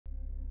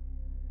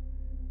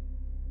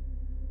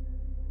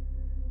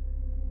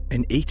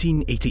In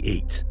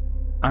 1888,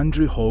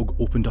 Andrew Hogg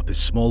opened up his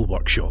small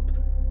workshop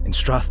in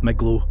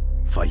Strathmiglo,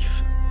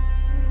 Fife.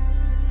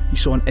 He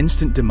saw an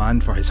instant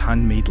demand for his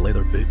handmade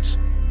leather boots,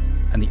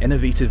 and the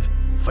innovative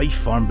Fife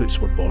farm boots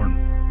were born.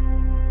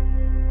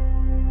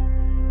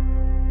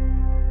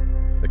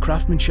 The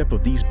craftsmanship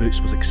of these boots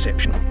was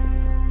exceptional,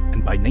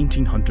 and by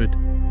 1900,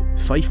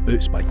 Fife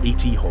boots by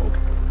A.T. Hogg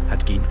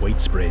had gained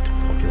widespread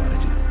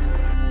popularity.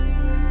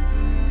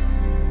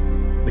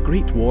 The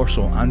Great War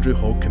saw Andrew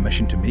Hogg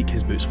commissioned to make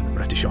his boots for the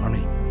British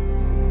Army.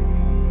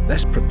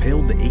 This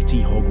propelled the A.T.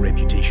 Hogg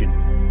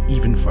reputation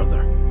even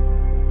further,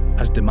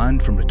 as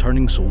demand from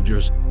returning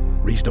soldiers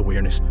raised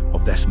awareness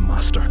of this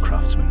master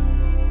craftsman.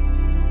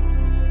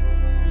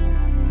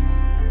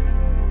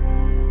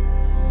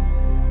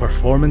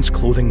 Performance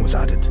clothing was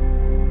added,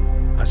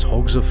 as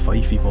Hoggs of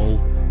Fife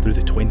evolved through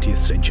the 20th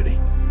century.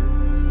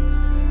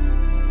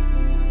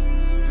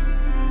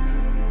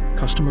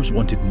 Customers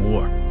wanted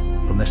more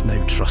from this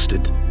now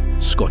trusted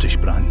Scottish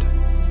brand,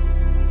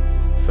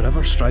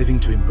 forever striving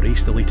to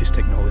embrace the latest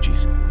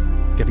technologies,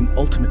 giving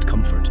ultimate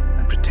comfort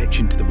and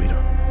protection to the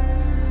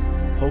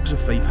wearer. Hoggs of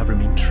Fife have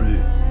remained true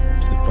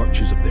to the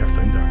virtues of their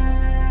founder.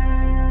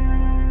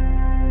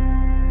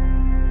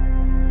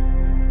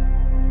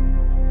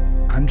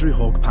 Andrew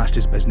Hogg passed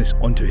his business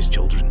on to his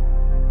children,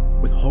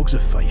 with Hoggs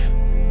of Fife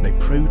now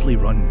proudly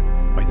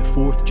run by the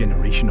fourth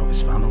generation of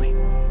his family.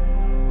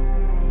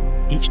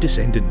 Each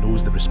descendant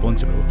knows the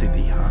responsibility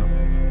they have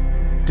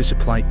to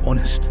supply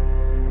honest,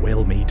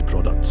 well-made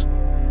products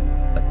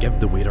that give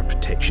the wearer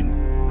protection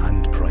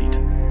and pride.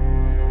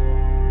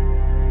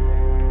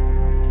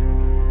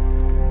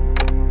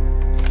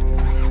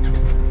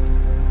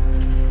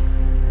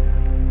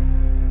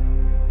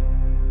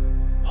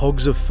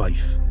 Hoggs of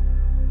Fife,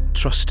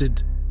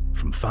 trusted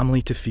from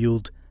family to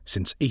field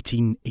since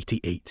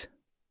 1888.